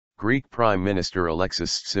Greek Prime Minister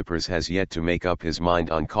Alexis Tsipras has yet to make up his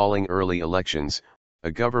mind on calling early elections,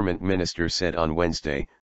 a government minister said on Wednesday,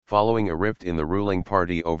 following a rift in the ruling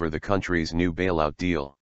party over the country's new bailout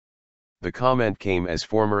deal. The comment came as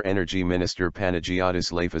former Energy Minister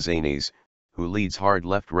Panagiotis Lafazanis, who leads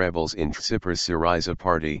hard-left rebels in Tsipras Syriza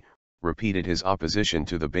party, repeated his opposition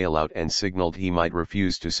to the bailout and signaled he might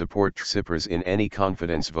refuse to support Tsipras in any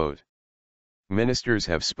confidence vote. Ministers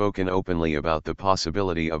have spoken openly about the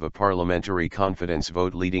possibility of a parliamentary confidence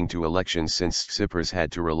vote leading to elections since Tsipras had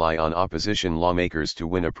to rely on opposition lawmakers to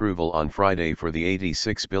win approval on Friday for the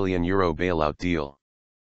 €86 billion bailout deal.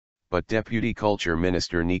 But Deputy Culture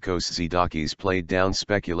Minister Nikos Xydakis played down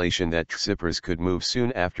speculation that Tsipras could move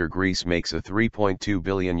soon after Greece makes a €3.2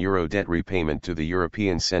 billion debt repayment to the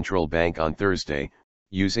European Central Bank on Thursday,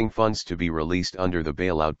 using funds to be released under the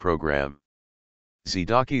bailout program.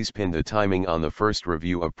 Xydakis pinned the timing on the first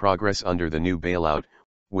review of progress under the new bailout,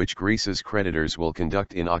 which Greece's creditors will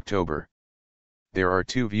conduct in October. There are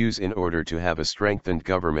two views in order to have a strengthened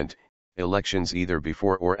government: elections either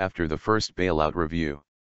before or after the first bailout review.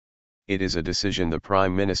 It is a decision the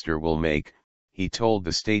Prime Minister will make, he told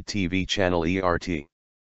the state TV channel ERT.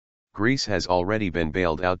 Greece has already been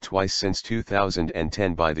bailed out twice since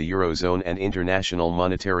 2010 by the Eurozone and International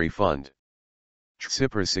Monetary Fund.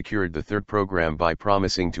 Tsipras secured the third program by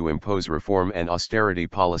promising to impose reform and austerity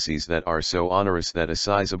policies that are so onerous that a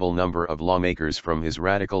sizable number of lawmakers from his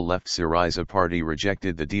radical left Syriza party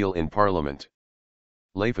rejected the deal in parliament.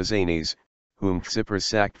 Lafazanis, whom Tsipras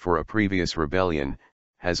sacked for a previous rebellion,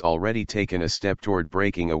 has already taken a step toward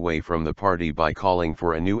breaking away from the party by calling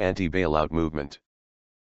for a new anti-bailout movement.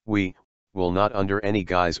 "We will not under any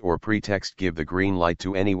guise or pretext give the green light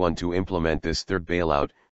to anyone to implement this third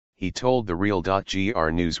bailout," he told the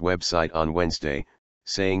Real.gr news website on Wednesday,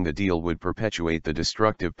 saying the deal would perpetuate the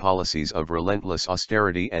destructive policies of relentless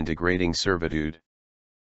austerity and degrading servitude.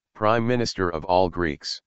 Prime Minister of all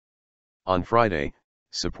Greeks. On Friday,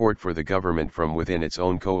 support for the government from within its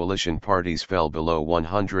own coalition parties fell below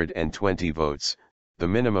 120 votes, the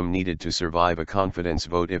minimum needed to survive a confidence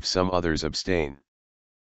vote if some others abstain.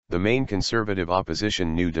 The main conservative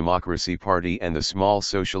opposition New Democracy Party and the small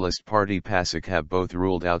socialist party PASOK have both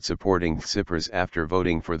ruled out supporting Tsipras after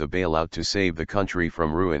voting for the bailout to save the country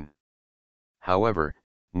from ruin. However,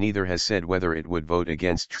 neither has said whether it would vote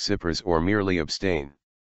against Tsipras or merely abstain.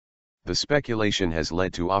 The speculation has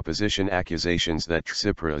led to opposition accusations that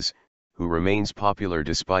Tsipras, who remains popular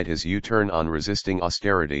despite his U-turn on resisting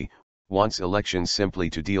austerity, wants elections simply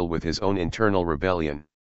to deal with his own internal rebellion.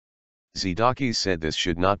 Xydakis said this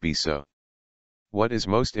should not be so. "What is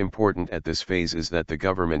most important at this phase is that the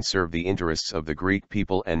government serve the interests of the Greek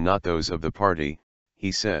people and not those of the party,"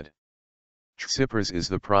 he said. Tsipras is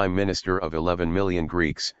the prime minister of 11 million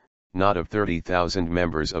Greeks, not of 30,000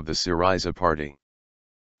 members of the Syriza party.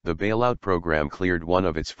 The bailout program cleared one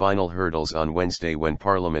of its final hurdles on Wednesday when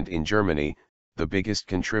Parliament in Germany, the biggest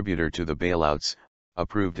contributor to the bailouts,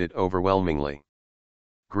 approved it overwhelmingly.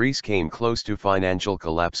 Greece came close to financial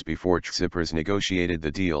collapse before Tsipras negotiated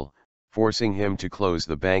the deal, forcing him to close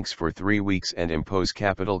the banks for 3 weeks and impose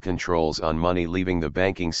capital controls on money leaving the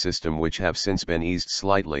banking system, which have since been eased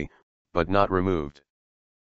slightly, but not removed.